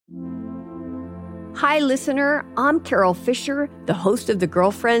Hi, listener. I'm Carol Fisher, the host of The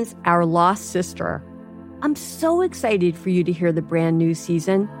Girlfriends, Our Lost Sister. I'm so excited for you to hear the brand new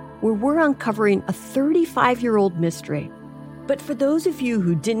season where we're uncovering a 35-year-old mystery. But for those of you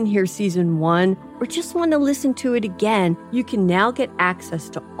who didn't hear season 1 or just want to listen to it again, you can now get access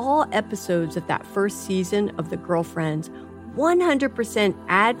to all episodes of that first season of The Girlfriends 100%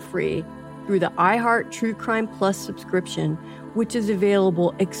 ad-free through the iHeart True Crime Plus subscription, which is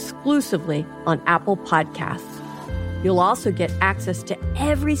available exclusively on Apple Podcasts. You'll also get access to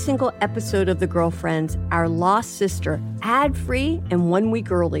every single episode of The Girlfriends, Our Lost Sister, ad-free and 1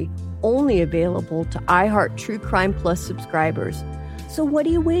 week early, only available to iHeart True Crime Plus subscribers. So what are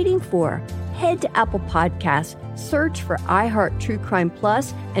you waiting for? Head to Apple Podcasts, search for iHeart True Crime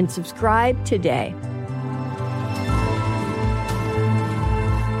Plus, and subscribe today.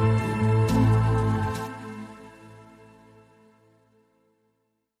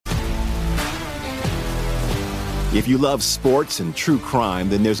 If you love sports and true crime,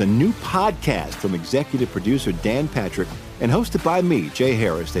 then there's a new podcast from executive producer Dan Patrick and hosted by me, Jay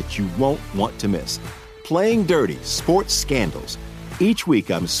Harris, that you won't want to miss. Playing Dirty: Sports Scandals. Each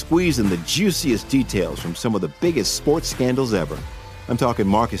week, I'm squeezing the juiciest details from some of the biggest sports scandals ever. I'm talking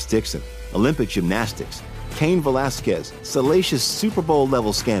Marcus Dixon, Olympic gymnastics, Cain Velasquez, salacious Super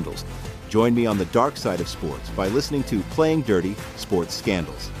Bowl-level scandals. Join me on the dark side of sports by listening to Playing Dirty: Sports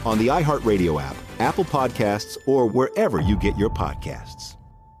Scandals on the iHeartRadio app, Apple Podcasts, or wherever you get your podcasts.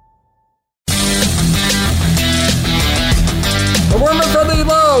 A warm and friendly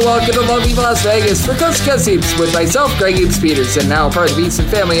hello. Welcome to lovely Las Vegas for Coast to Coast Heaps with myself, Greg Heaps Peterson, now part of the Beatson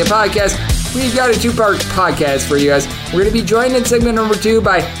Family and Podcast. We've got a two-part podcast for you guys. We're going to be joined in segment number 2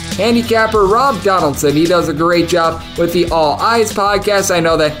 by handicapper Rob Donaldson. He does a great job with the All Eyes podcast. I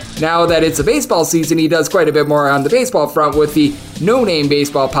know that now that it's a baseball season, he does quite a bit more on the baseball front with the No Name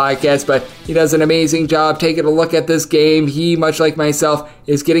Baseball podcast, but he does an amazing job taking a look at this game. He, much like myself,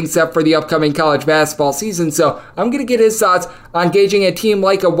 is getting set for the upcoming college basketball season, so I'm going to get his thoughts on gauging a team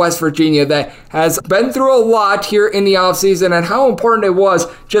like a West Virginia that has been through a lot here in the offseason and how important it was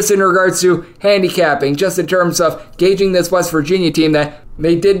just in regards to handicapping, just in terms of gauging this West Virginia team that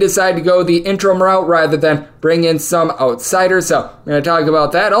they did decide to go the interim route rather than bring in some outsiders. So we're going to talk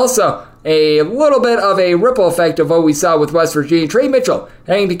about that. Also, a little bit of a ripple effect of what we saw with West Virginia. Trey Mitchell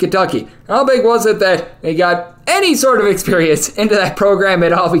heading to Kentucky. How big was it that they got any sort of experience into that program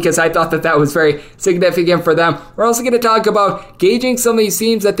at all? Because I thought that was very significant for them. We're also going to talk about gauging some of these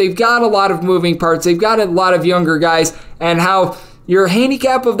teams that they've got a lot of moving parts. They've got a lot of younger guys and how your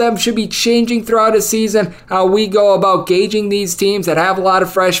handicap of them should be changing throughout a season, how we go about gauging these teams that have a lot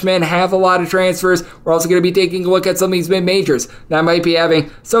of freshmen, have a lot of transfers. We're also going to be taking a look at some of these mid-majors that might be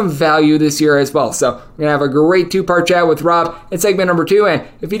having some value this year as well. So we're going to have a great two-part chat with Rob in segment number 2. And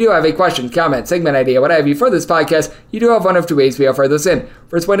if you do have a question, comment, segment idea, what have you for this podcast, you do have one of 2 ways we offer this in.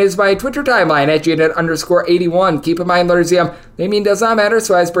 First one is my Twitter timeline at @Janet_81. Keep in mind, letters M, they mean does not matter,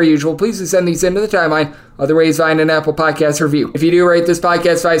 so as per usual, please do send these into the timeline. Other ways, find an Apple Podcast review. If you do rate this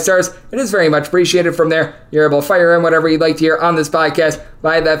podcast 5 stars, it is very much appreciated. From there, you're able to fire in whatever you'd like to hear on this podcast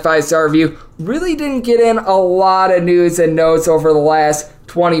by that 5-star review. Really didn't get in a lot of news and notes over the last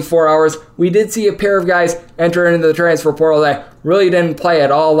 24 hours. We did see a pair of guys enter into the transfer portal that really didn't play at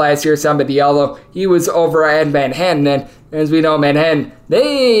all last year. Samba Diallo, he was over at Manhattan, and as we know, Manhattan,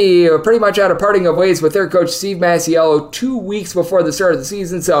 they are pretty much at a parting of ways with their coach Steve Masiello 2 weeks before the start of the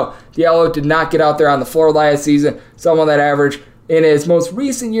season, so Diallo did not get out there on the floor last season. Someone that averaged in his most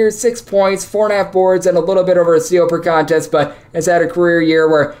recent year 6 points, 4.5 boards, and a little bit over a steal per contest, but has had a career year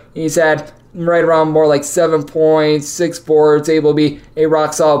where he's had right around more like 7 points, 6 boards, able to be a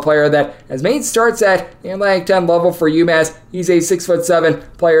rock-solid player that has made starts at the Atlantic 10 level for UMass. He's a 6'7"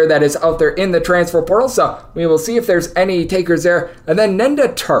 player that is out there in the transfer portal, so we will see if there's any takers there. And then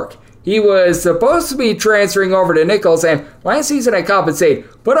Nenda Turk. He was supposed to be transferring over to Nichols, and last season at Coppin State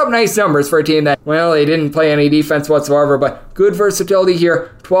put up nice numbers for a team that, well, they didn't play any defense whatsoever, but good versatility here.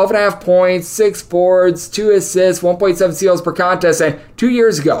 12.5 points, 6 boards, 2 assists, 1.7 steals per contest, and 2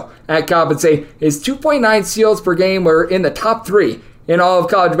 years ago at Coppin State, his 2.9 steals per game were in the top 3 in all of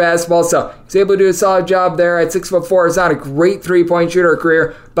college basketball, so he's able to do a solid job there at 6'4". He's not a great three-point shooter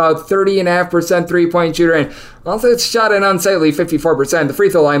career, about 30.5% three-point shooter, and also it's shot an unsightly 54% the free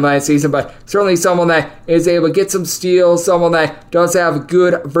throw line last season, but certainly someone that is able to get some steals, someone that does have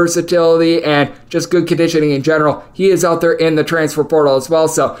good versatility and just good conditioning in general. He is out there in the transfer portal as well,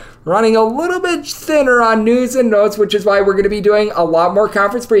 so running a little bit thinner on news and notes, which is why we're going to be doing a lot more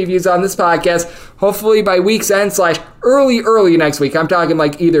conference previews on this podcast. Hopefully by week's end / early next week. I'm talking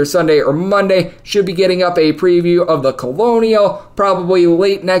like either Sunday or Monday. Should be getting up a preview of the Colonial. Probably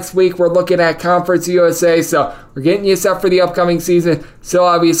late next week, we're looking at Conference USA. So we're getting you set for the upcoming season. Still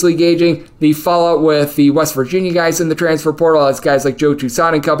obviously gauging the fallout with the West Virginia guys in the transfer portal as guys like Joe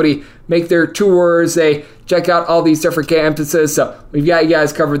Toussaint and company make their tours. They check out all these different campuses. So we've got you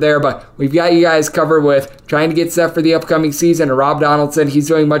guys covered there, but we've got you guys covered with trying to get set for the upcoming season. And Rob Donaldson, he's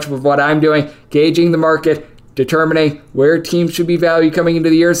doing much of what I'm doing, gauging the market, determining where teams should be valued coming into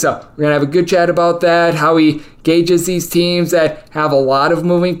the year. So we're going to have a good chat about that, how he gauges these teams that have a lot of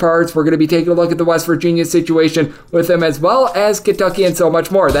moving parts. We're going to be taking a look at the West Virginia situation with them, as well as Kentucky and so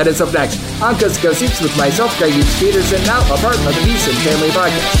much more. That is up next on Coast to Coast Hoops with myself, Greg Hoops Peterson, now a part of the VSiN Family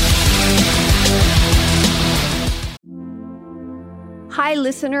Podcast. Hi,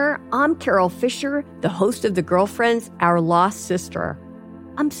 listener. I'm Carol Fisher, the host of The Girlfriends, Our Lost Sister.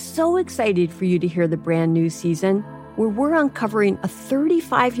 I'm so excited for you to hear the brand new season where we're uncovering a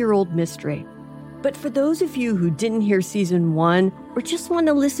 35-year-old mystery. But for those of you who didn't hear season 1 or just want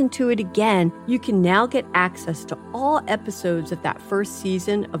to listen to it again, you can now get access to all episodes of that first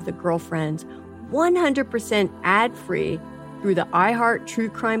season of The Girlfriends 100% ad-free through the iHeart True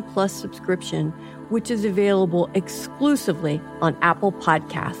Crime Plus subscription, which is available exclusively on Apple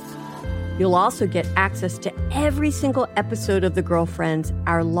Podcasts. You'll also get access to every single episode of The Girlfriends,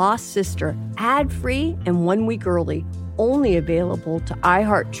 Our Lost Sister, ad-free and 1 week early, only available to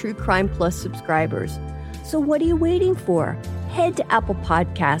iHeart True Crime Plus subscribers. So what are you waiting for? Head to Apple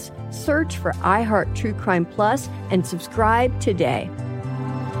Podcasts, search for iHeart True Crime Plus, and subscribe today.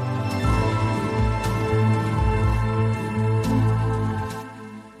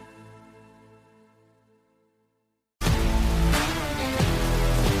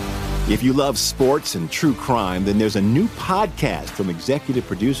 If you love sports and true crime, then there's a new podcast from executive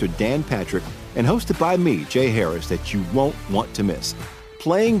producer Dan Patrick and hosted by me, Jay Harris, that you won't want to miss.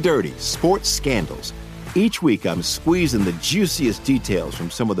 Playing Dirty: Sports Scandals. Each week, I'm squeezing the juiciest details from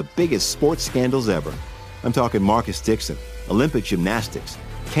some of the biggest sports scandals ever. I'm talking Marcus Dixon, Olympic gymnastics,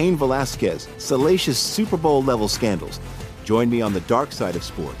 Cain Velasquez, salacious Super Bowl-level scandals. Join me on the dark side of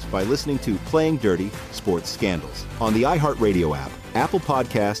sports by listening to Playing Dirty: Sports Scandals on the iHeartRadio app, Apple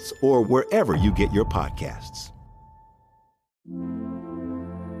Podcasts, or wherever you get your podcasts.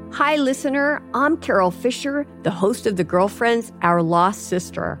 Hi, listener. I'm Carol Fisher, the host of The Girlfriends, Our Lost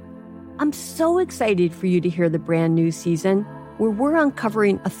Sister. I'm so excited for you to hear the brand new season where we're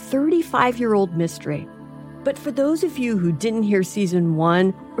uncovering a 35-year-old mystery. But for those of you who didn't hear season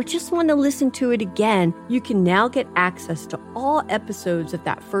 1 or just want to listen to it again, you can now get access to all episodes of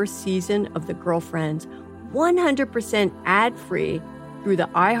that first season of The Girlfriends 100% ad-free through the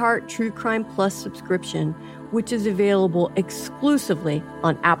iHeart True Crime Plus subscription, which is available exclusively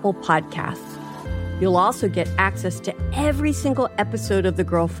on Apple Podcasts. You'll also get access to every single episode of The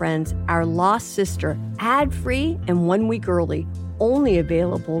Girlfriends, Our Lost Sister, ad-free and 1 week early, only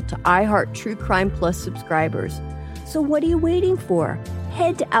available to iHeart True Crime Plus subscribers. So what are you waiting for?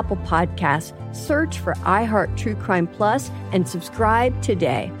 Head to Apple Podcasts, search for iHeart True Crime Plus, and subscribe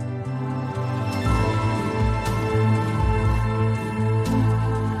today.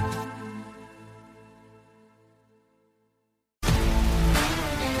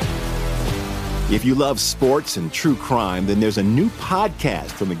 If you love sports and true crime, then there's a new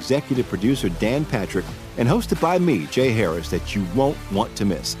podcast from executive producer Dan Patrick and hosted by me, Jay Harris, that you won't want to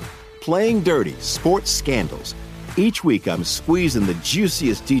miss. Playing Dirty: Sports Scandals. Each week, I'm squeezing the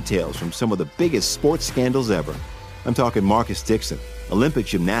juiciest details from some of the biggest sports scandals ever. I'm talking Marcus Dixon, Olympic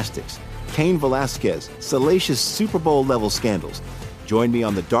gymnastics, Cain Velasquez, salacious Super Bowl-level scandals. Join me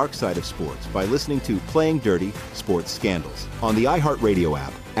on the dark side of sports by listening to Playing Dirty: Sports Scandals on the iHeartRadio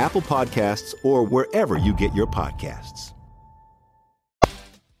app, Apple Podcasts, or wherever you get your podcasts.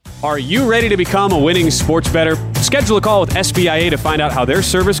 Are you ready to become a winning sports bettor? Schedule a call with SBIA to find out how their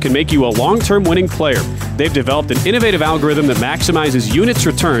service can make you a long-term winning player. They've developed an innovative algorithm that maximizes units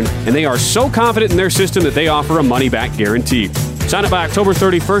return, and they are so confident in their system that they offer a money-back guarantee. Sign up by October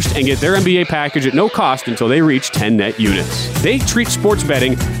 31st and get their MBA package at no cost until they reach 10 net units. They treat sports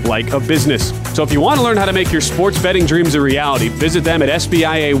betting like a business. So if you want to learn how to make your sports betting dreams a reality, visit them at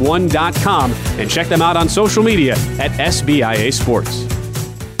SBIA1.com and check them out on social media at SBIA Sports.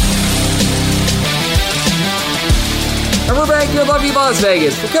 And we're back here in lovely Las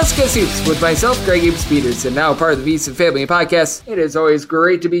Vegas for Coast to Coast Hoops with myself, Greg Hoops Peterson, now part of the VSiN Family Podcast. It is always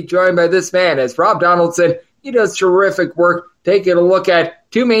great to be joined by this man, as Rob Donaldson. He does terrific work taking a look at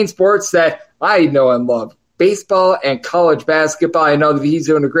two main sports that I know and love, baseball and college basketball. I know that he's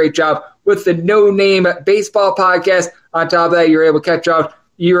doing a great job with the No Name Baseball podcast. On top of that, you're able to catch out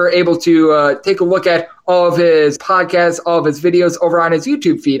you're able to take a look at all of his podcasts, all of his videos over on his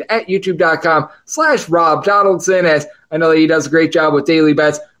YouTube feed at youtube.com/Rob Donaldson, as I know that he does a great job with daily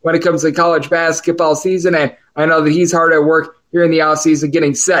bets when it comes to college basketball season, and I know that he's hard at work here in the offseason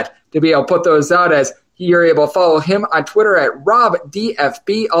getting set to be able to put those out, as you're able to follow him on Twitter at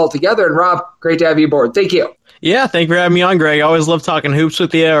RobDFB altogether. And Rob, great to have you aboard. Thank you. Yeah, thank you for having me on, Greg. I always love talking hoops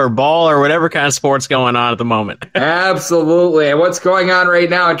with you, or ball, or whatever kind of sport's going on at the moment. Absolutely. And what's going on right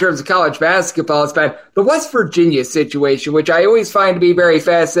now in terms of college basketball has been the West Virginia situation, which I always find to be very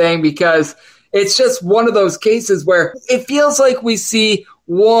fascinating because it's just one of those cases where it feels like we see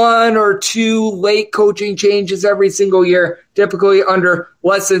one or two late coaching changes every single year, typically under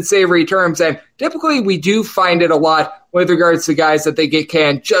less than savory terms. And typically we do find it a lot with regards to guys that they get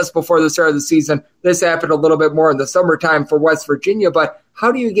canned just before the start of the season. This happened a little bit more in the summertime for West Virginia, but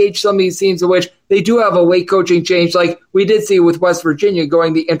how do you gauge some of these teams in which they do have a late coaching change like we did see with West Virginia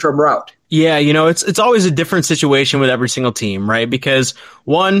going the interim route? Yeah, it's always a different situation with every single team, right? Because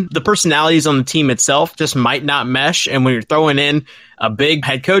one, the personalities on the team itself just might not mesh. And when you're throwing in a big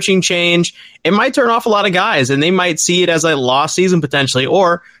head coaching change, it might turn off a lot of guys and they might see it as a lost season potentially,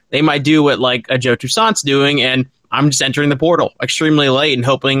 or they might do what like a Joe Toussaint's doing and I'm just entering the portal extremely late and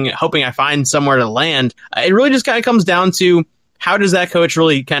hoping I find somewhere to land. It really just kind of comes down to how does that coach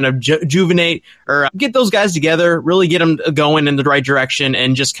really kind of rejuvenate or get those guys together, really get them going in the right direction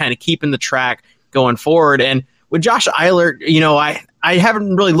and just kind of keeping the track going forward. And with Josh Eilert, I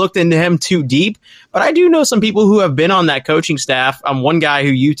haven't really looked into him too deep, but I do know some people who have been on that coaching staff. One guy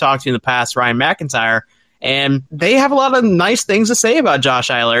who you talked to in the past, Ryan McIntyre, and they have a lot of nice things to say about Josh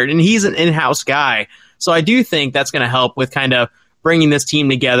Eilert, and he's an in-house guy. So I do think that's going to help with kind of bringing this team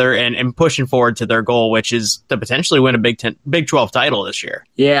together and pushing forward to their goal, which is to potentially win a Big 12 title this year.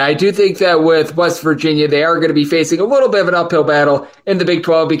 Yeah, I do think that with West Virginia, they are going to be facing a little bit of an uphill battle in the Big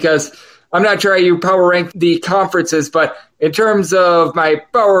 12 because I'm not sure how you power rank the conferences, but in terms of my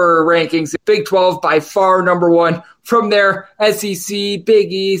power rankings, Big 12 by far number one. From there, SEC,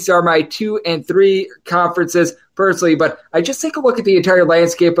 Big East are my 2 and 3 conferences personally, but I just take a look at the entire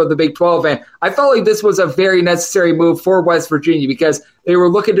landscape of the Big 12, and I felt like this was a very necessary move for West Virginia because they were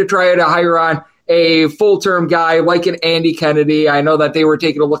looking to try to hire on a full-term guy like an Andy Kennedy. I know that they were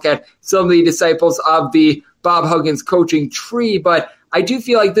taking a look at some of the disciples of the Bob Huggins coaching tree, but I do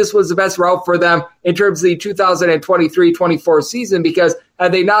feel like this was the best route for them in terms of the 2023-24 season because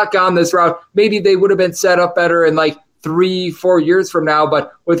had they not gone this route, maybe they would have been set up better in like 3-4 years from now.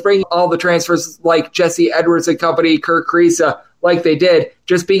 But with bringing all the transfers like Jesse Edwards and company, Kirk Kriisa, like they did,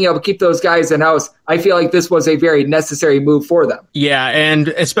 just being able to keep those guys in-house, I feel like this was a very necessary move for them. Yeah, and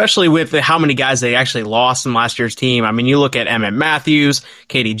especially with how many guys they actually lost in last year's team. I mean, you look at Emmett Matthews,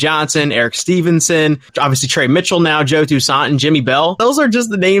 Katie Johnson, Eric Stevenson, obviously Trey Mitchell now, Joe Toussaint, and Jimmy Bell. Those are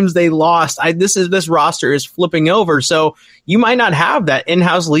just the names they lost. This roster is flipping over, so you might not have that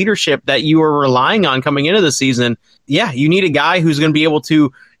in-house leadership that you were relying on coming into the season. Yeah, you need a guy who's going to be able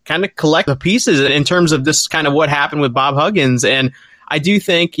to kind of collect the pieces in terms of this kind of what happened with Bob Huggins. And I do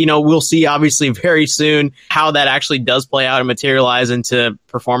think, we'll see obviously very soon how that actually does play out and materialize into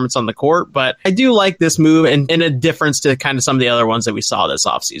performance on the court. But I do like this move and a difference to kind of some of the other ones that we saw this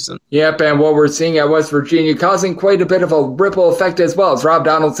offseason. Yep, and what we're seeing at West Virginia causing quite a bit of a ripple effect as well as Rob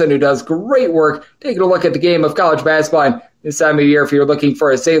Donaldson, who does great work taking a look at the game of college basketball. And this time of year, if you're looking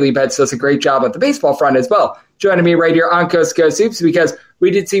for a daily bets, does a great job at the baseball front as well. Joining me right here on Coast to Coast Hoops because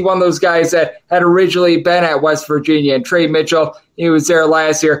we did see one of those guys that had originally been at West Virginia, and Trey Mitchell. He was there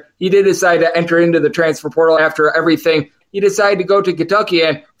last year. He did decide to enter into the transfer portal after everything. He decided to go to Kentucky,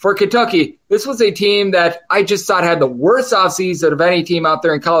 and for Kentucky, this was a team that I just thought had the worst offseason of any team out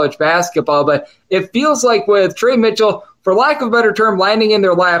there in college basketball, but it feels like with Trey Mitchell, for lack of a better term, landing in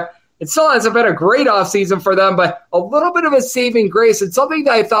their lap, it still hasn't been a great offseason for them, but a little bit of a saving grace. It's something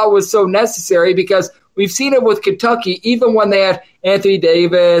that I thought was so necessary because we've seen it with Kentucky, even when they had Anthony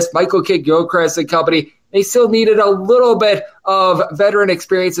Davis, Michael Kidd-Gilchrist and company, they still needed a little bit of veteran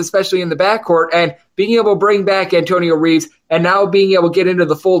experience, especially in the backcourt. And being able to bring back Antonio Reeves and now being able to get into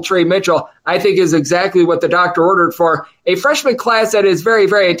the full Trey Mitchell, I think is exactly what the doctor ordered for a freshman class that is very,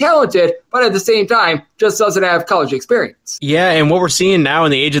 very talented, but at the same time, just doesn't have college experience. Yeah, and what we're seeing now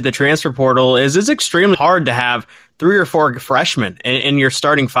in the age of the transfer portal is it's extremely hard to have 3 or 4 freshmen in your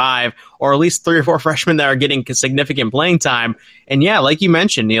starting 5, or at least 3 or 4 freshmen that are getting significant playing time. And yeah, like you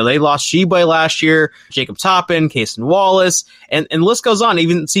mentioned, they lost Sheboy last year, Jacob Toppin, Cason Wallace, and the list goes on.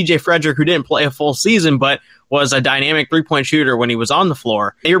 Even CJ Frederick, who didn't play a full season, but was a dynamic 3-point shooter when he was on the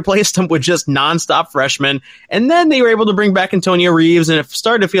floor. They replaced him with just nonstop freshmen. And then they were able to bring back Antonio Reeves, and it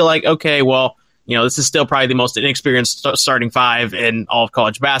started to feel like, okay, well, This is still probably the most inexperienced starting five in all of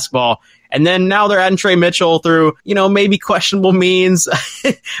college basketball. And then now they're adding Trey Mitchell through, maybe questionable means,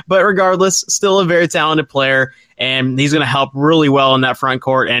 but regardless, still a very talented player. And he's going to help really well in that front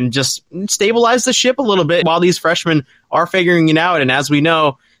court and just stabilize the ship a little bit while these freshmen are figuring it out. And as we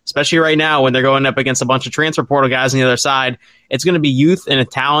know, especially right now when they're going up against a bunch of transfer portal guys on the other side, it's going to be youth and a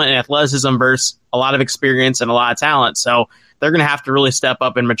talent and athleticism versus a lot of experience and a lot of talent. So they're going to have to really step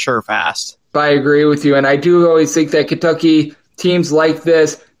up and mature fast. I agree with you. And I do always think that Kentucky teams like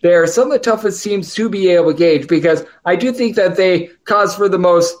this, they're some of the toughest teams to be able to gauge, because I do think that they cause for the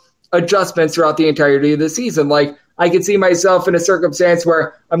most adjustments throughout the entirety of the season. Like, I could see myself in a circumstance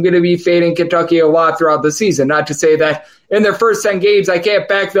where I'm going to be fading Kentucky a lot throughout the season. Not to say that in their first 10 games, I can't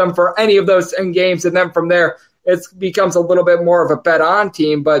back them for any of those 10 games. And then from there, it becomes a little bit more of a bet on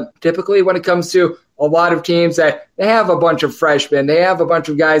team. But typically when it comes to a lot of teams that they have a bunch of freshmen, they have a bunch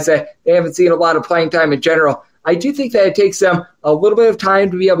of guys that they haven't seen a lot of playing time in general, I do think that it takes them a little bit of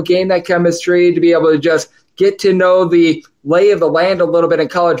time to be able to gain that chemistry, to be able to just get to know the lay of the land a little bit in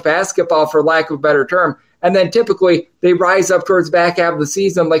college basketball, for lack of a better term. And then typically they rise up towards the back half of the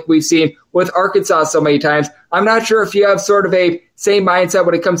season like we've seen with Arkansas so many times. I'm not sure if you have sort of a same mindset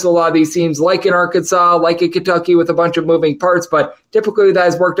when it comes to a lot of these teams, like in Arkansas, like in Kentucky, with a bunch of moving parts, but typically that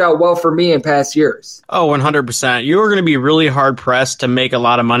has worked out well for me in past years. Oh, 100%. You're going to be really hard-pressed to make a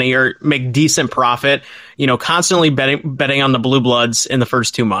lot of money or make decent profit, constantly betting on the Blue Bloods in the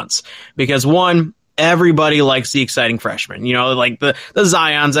first 2 months. Because one, everybody likes the exciting freshmen, like the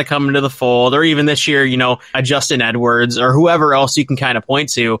Zions that come into the fold, or even this year, a Justin Edwards or whoever else you can kind of point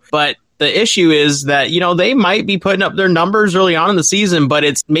to. But the issue is that, they might be putting up their numbers early on in the season, but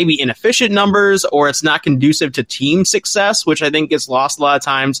it's maybe inefficient numbers, or it's not conducive to team success, which I think gets lost a lot of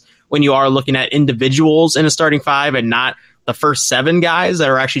times when you are looking at individuals in a starting five and not the first 7 guys that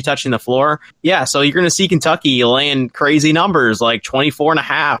are actually touching the floor. Yeah, so you're going to see Kentucky laying crazy numbers like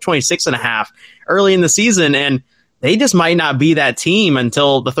 24.5, 26.5 early in the season, and they just might not be that team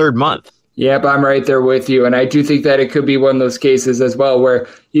until the 3rd month. Yep, I'm right there with you, and I do think that it could be one of those cases as well where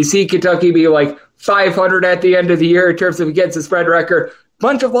you see Kentucky be like 500 at the end of the year in terms of against the spread record.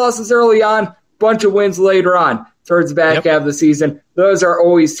 Bunch of losses early on, bunch of wins later on towards the back half of the season. Those are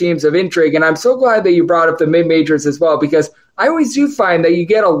always teams of intrigue, and I'm so glad that you brought up the mid-majors as well, because I always do find that you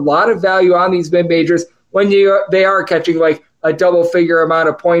get a lot of value on these mid-majors when they are catching like a double-figure amount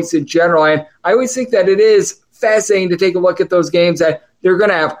of points in general, and I always think that it is fascinating to take a look at those games that they're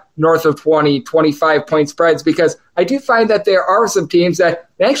going to have north of 20, 25-point spreads, because I do find that there are some teams that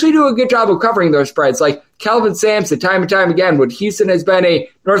they actually do a good job of covering those spreads, like Kelvin Sampson, time and time again, when Houston has been a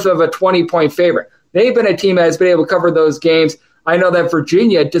north of a 20-point favorite. They've been a team that has been able to cover those games. I know that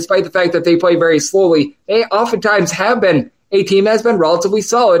Virginia, despite the fact that they play very slowly, they oftentimes have been a team that has been relatively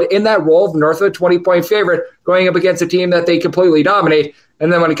solid in that role of north of a 20-point favorite, going up against a team that they completely dominate.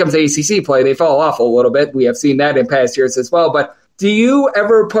 And then when it comes to ACC play, they fall off a little bit. We have seen that in past years as well. But do you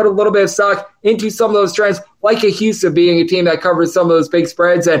ever put a little bit of stock into some of those trends, like a Houston being a team that covers some of those big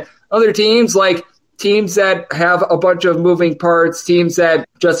spreads, and other teams like teams that have a bunch of moving parts, teams that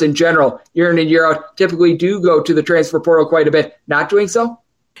just in general, year in and year out, typically do go to the transfer portal quite a bit, not doing so?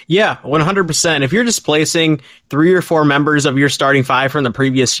 Yeah, 100%. If you're displacing 3 or 4 members of your starting five from the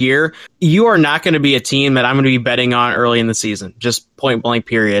previous year, you are not going to be a team that I'm going to be betting on early in the season, just point blank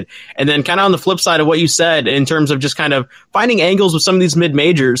period. And then kind of on the flip side of what you said in terms of just kind of finding angles with some of these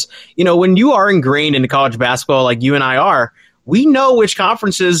mid-majors, when you are ingrained into college basketball like you and I are, we know which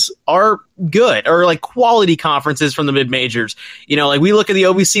conferences are good, or like quality conferences from the mid-majors. Like we look at the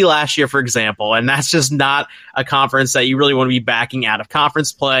OVC last year, for example, and that's just not a conference that you really want to be backing out of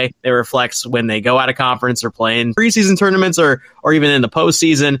conference play. It reflects when they go out of conference or play in preseason tournaments or even in the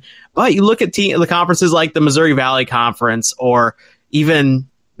postseason. But you look at the conferences like the Missouri Valley Conference, or even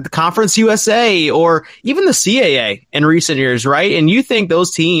the Conference USA, or even the CAA in recent years, right? And you think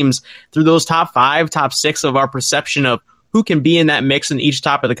those teams, through those top 5, top 6 of our perception of who can be in that mix in each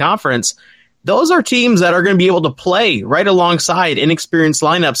top of the conference, those are teams that are going to be able to play right alongside inexperienced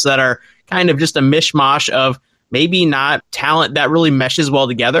lineups that are kind of just a mishmash of maybe not talent that really meshes well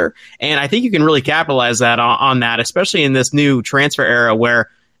together. And I think you can really capitalize that on that, especially in this new transfer era where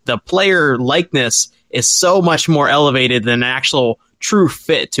the player likeness is so much more elevated than an actual true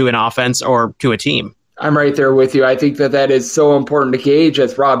fit to an offense or to a team. I'm right there with you. I think that is so important to gauge,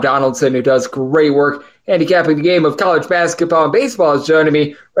 as Rob Donaldson, who does great work handicapping the game of college basketball and baseball, is joining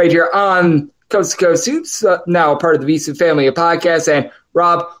me right here on Coast to Coast Hoops, now part of the VSiN family of podcasts. And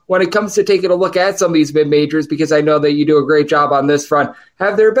Rob, when it comes to taking a look at some of these mid-majors, because I know that you do a great job on this front,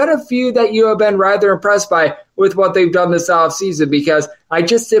 have there been a few that you have been rather impressed by with what they've done this offseason? Because I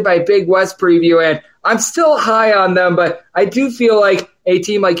just did my Big West preview, and I'm still high on them, but I do feel like a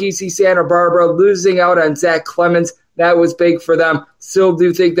team like UC Santa Barbara losing out on Zach Clemens, that was big for them. Still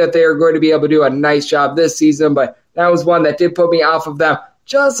do think that they are going to be able to do a nice job this season, but that was one that did put me off of them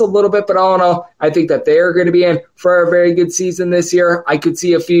just a little bit. But all in all, I think that they are going to be in for a very good season this year. I could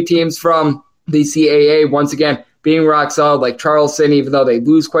see a few teams from the CAA once again being rock solid, like Charleston, even though they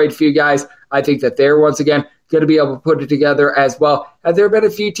lose quite a few guys. I think that they're once again going to be able to put it together as well. Have there been a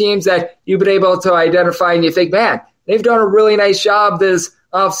few teams that you've been able to identify and you think, man, they've done a really nice job this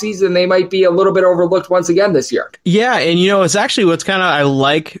offseason? They might be a little bit overlooked once again this year. Yeah, and it's actually what's kind of I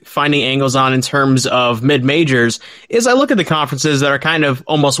like finding angles on in terms of mid-majors is I look at the conferences that are kind of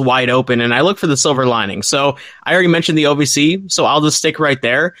almost wide open, and I look for the silver lining. So I already mentioned the OVC, so I'll just stick right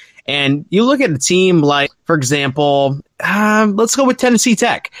there. And you look at a team like, for example, let's go with Tennessee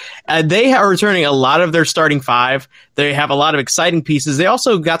Tech. They are returning a lot of their starting five. They have a lot of exciting pieces. They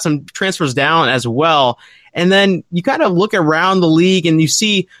also got some transfers down as well. And then you kind of look around the league and you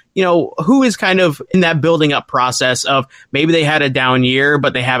see, who is kind of in that building up process of maybe they had a down year,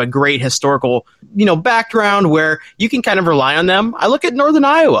 but they have a great historical, background where you can kind of rely on them. I look at Northern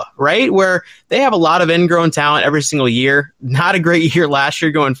Iowa, right, where they have a lot of ingrown talent every single year. Not a great year last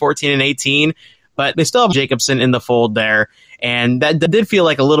year going 14-18, but they still have Jacobson in the fold there. And that did feel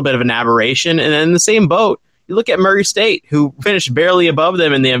like a little bit of an aberration. And then in the same boat, you look at Murray State, who finished barely above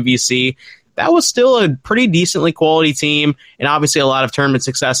them in the MVC. That was still a pretty decently quality team and obviously a lot of tournament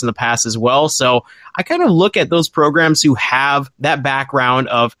success in the past as well. So I kind of look at those programs who have that background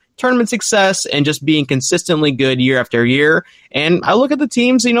of tournament success and just being consistently good year after year. And I look at the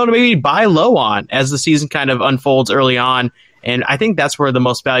teams, to maybe buy low on as the season kind of unfolds early on. And I think that's where the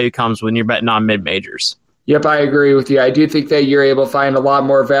most value comes when you're betting on mid-majors. Yep, I agree with you. I do think that you're able to find a lot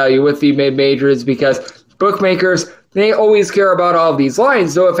more value with the mid-majors because bookmakers, they always care about all of these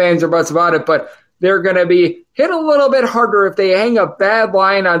lines. No fans or buts about it, but they're going to be hit a little bit harder if they hang a bad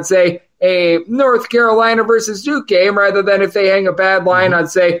line on, say, a North Carolina versus Duke game rather than if they hang a bad line on,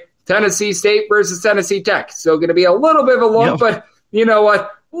 say, Tennessee State versus Tennessee Tech. So going to be a little bit of a lump, but you know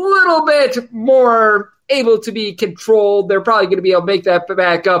what? A little bit more able to be controlled. They're probably going to be able to make that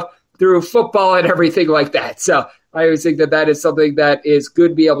back up through football and everything like that. So I always think that is something that is good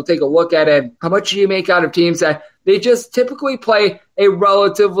to be able to take a look at. And how much do you make out of teams that they just typically play a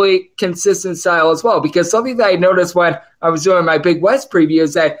relatively consistent style as well? Because something that I noticed when I was doing my Big West preview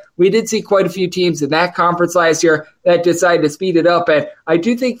is that we did see quite a few teams in that conference last year that decided to speed it up. And I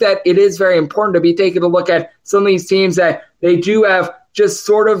do think that it is very important to be taking a look at some of these teams that they do have just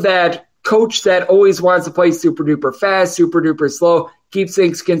sort of that coach that always wants to play super duper fast, super duper slow, keeps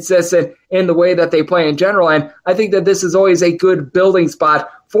things consistent in the way that they play in general. And I think that this is always a good building spot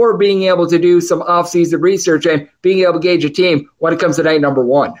for being able to do some off-season research and being able to gauge a team when it comes to night number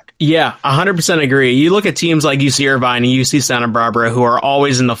one. Yeah, 100% agree. You look at teams like UC Irvine and UC Santa Barbara who are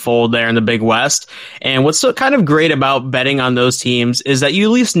always in the fold there in the Big West. And what's so kind of great about betting on those teams is that you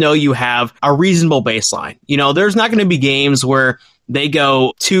at least know you have a reasonable baseline. There's not going to be games where they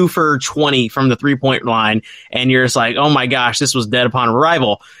go 2 for 20 from the 3-point line, and you're just like, oh my gosh, this was dead upon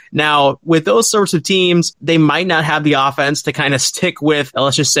arrival. Now, with those sorts of teams, they might not have the offense to kind of stick with,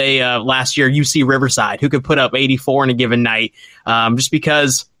 let's just say last year, UC Riverside, who could put up 84 in a given night, just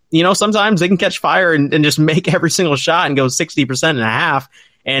because, sometimes they can catch fire and just make every single shot and go 60% and a half.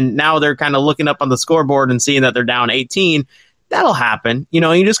 And now they're kind of looking up on the scoreboard and seeing that they're down 18. That'll happen. You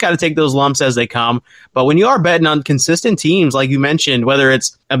just got to take those lumps as they come. But when you are betting on consistent teams, like you mentioned, whether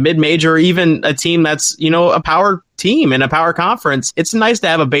it's a mid-major or even a team that's, a power team in a power conference, it's nice to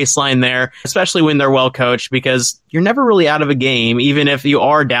have a baseline there, especially when they're well coached, because you're never really out of a game, even if you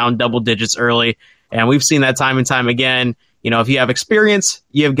are down double digits early. And we've seen that time and time again. If you have experience,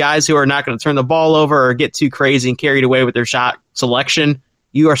 you have guys who are not going to turn the ball over or get too crazy and carried away with their shot selection.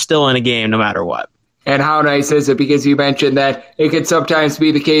 You are still in a game no matter what. And how nice is it, because you mentioned that it could sometimes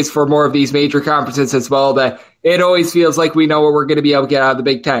be the case for more of these major conferences as well, that it always feels like we know what we're going to be able to get out of the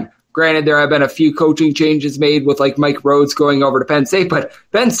Big Ten. Granted, there have been a few coaching changes made with like Mike Rhodes going over to Penn State, but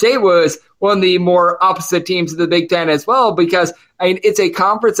Penn State was one of the more opposite teams of the Big Ten as well, because it's a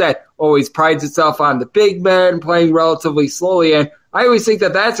conference that always prides itself on the big men playing relatively slowly. And I always think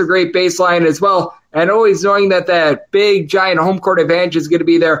that that's a great baseline as well. And always knowing that that big giant home court advantage is going to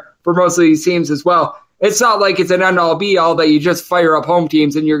be there for most of these teams as well. It's not like it's an end-all be-all that you just fire up home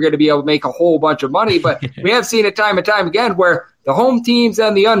teams and you're going to be able to make a whole bunch of money. But we have seen it time and time again where the home teams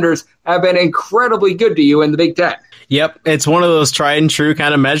and the unders have been incredibly good to you in the Big Ten. Yep, it's one of those tried and true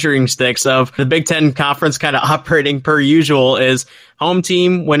kind of measuring sticks of the Big Ten Conference kind of operating per usual is home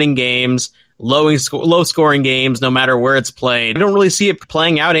team winning games, low scoring games, no matter where it's played. I don't really see it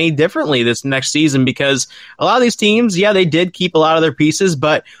playing out any differently this next season because a lot of these teams, yeah, they did keep a lot of their pieces,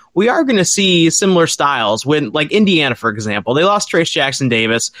 but we are going to see similar styles when, like Indiana, for example, they lost Trace Jackson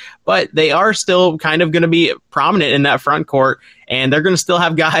Davis, but they are still kind of going to be prominent in that front court, and they're going to still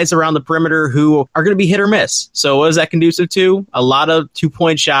have guys around the perimeter who are going to be hit or miss. So what is that conducive to? A lot of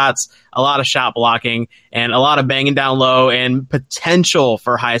 2-point shots, a lot of shot blocking, and a lot of banging down low and potential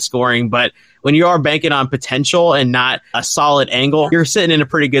for high scoring. But when you are banking on potential and not a solid angle, you're sitting in a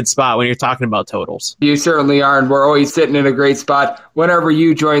pretty good spot when you're talking about totals. You certainly are, and we're always sitting in a great spot whenever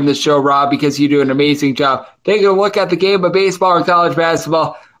you join the show, Rob, because you do an amazing job taking a look at the game of baseball and college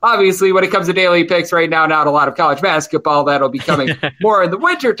basketball. Obviously, when it comes to daily picks right now, not a lot of college basketball. That'll be coming more in the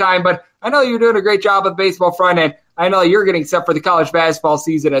winter time, but I know you're doing a great job with the baseball front end. I know you're getting set for the college basketball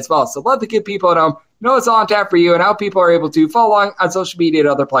season as well. So love to get people at home know it's all on tap for you and how people are able to follow along on social media and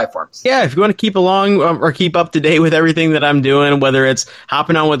other platforms. Yeah, if you want to keep along or keep up to date with everything that I'm doing, whether it's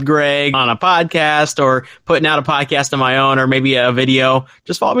hopping on with Greg on a podcast or putting out a podcast of my own or maybe a video,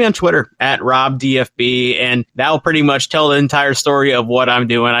 just follow me on Twitter at RobDFB, and that will pretty much tell the entire story of what I'm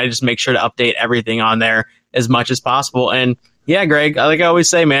doing. I just make sure to update everything on there as much as possible. And yeah, Greg, like I always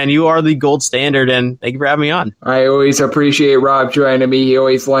say, man, you are the gold standard, and thank you for having me on. I always appreciate Rob joining me. He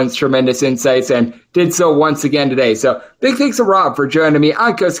always lends tremendous insights and did so once again today. So big thanks to Rob for joining me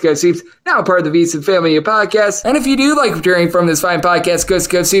on Coast to Coast Hoops, now part of the VSiN family of podcasts. And if you do like hearing from this fine podcast, Coast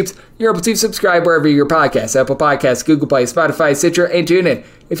to Coast Hoops, you're able to subscribe wherever your podcasts, Apple Podcasts, Google Play, Spotify, Stitcher, and TuneIn.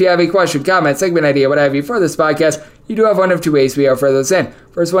 If you have a question, comment, segment idea, what have you for this podcast, you do have one of two ways we offer those in.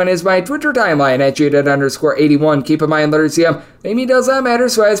 First one is my Twitter timeline at Jaded_81. Keep in mind, letters CM, name does not matter,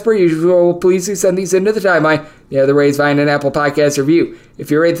 so as per usual, please do send these into the timeline. The other way is find an Apple Podcast review.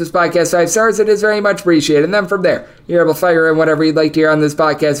 If you rate this podcast 5 stars, it is very much appreciated. And then from there, you're able to fire in whatever you'd like to hear on this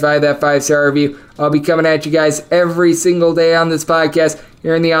podcast via that 5-star review. I'll be coming at you guys every single day on this podcast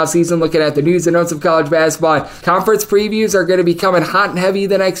here in the offseason, looking at the news and notes of college basketball. Conference previews are going to be coming hot and heavy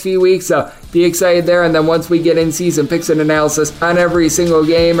the next few weeks, so be excited there. And then once we get in season picks and analysis on every single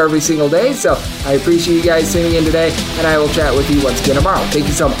game, every single day. So I appreciate you guys tuning in today, and I will chat with you once again tomorrow. Thank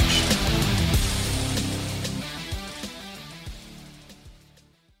you so much.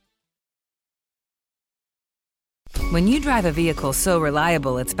 When you drive a vehicle so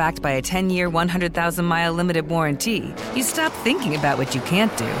reliable it's backed by a 10-year, 100,000-mile limited warranty, you stop thinking about what you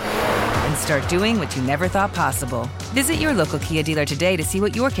can't do and start doing what you never thought possible. Visit your local Kia dealer today to see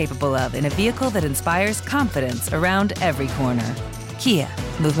what you're capable of in a vehicle that inspires confidence around every corner. Kia,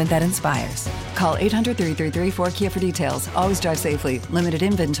 movement that inspires. Call 800-333-4KIA for details. Always drive safely. Limited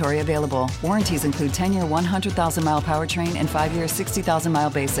inventory available. Warranties include 10-year 100,000-mile powertrain and 5-year 60,000-mile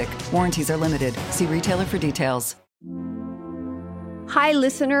basic. Warranties are limited. See retailer for details. Hi,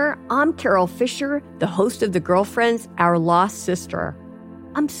 listener. I'm Carol Fisher, the host of The Girlfriends, Our Lost Sister.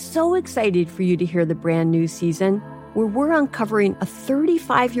 I'm so excited for you to hear the brand new season where we're uncovering a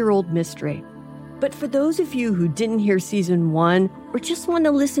 35-year-old mystery. But for those of you who didn't hear season 1 or just want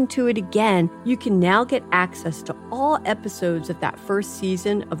to listen to it again, you can now get access to all episodes of that first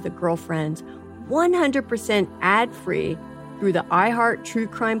season of The Girlfriends 100% ad-free through the iHeart True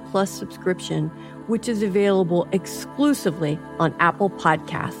Crime Plus subscription, which is available exclusively on Apple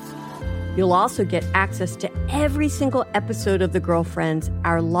Podcasts. You'll also get access to every single episode of The Girlfriends,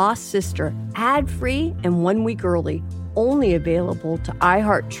 Our Lost Sister, ad-free and 1 week early, only available to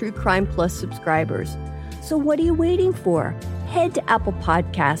iHeart True Crime Plus subscribers. So what are you waiting for? Head to Apple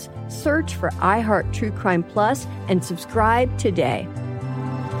Podcasts, search for iHeart True Crime Plus, and subscribe today.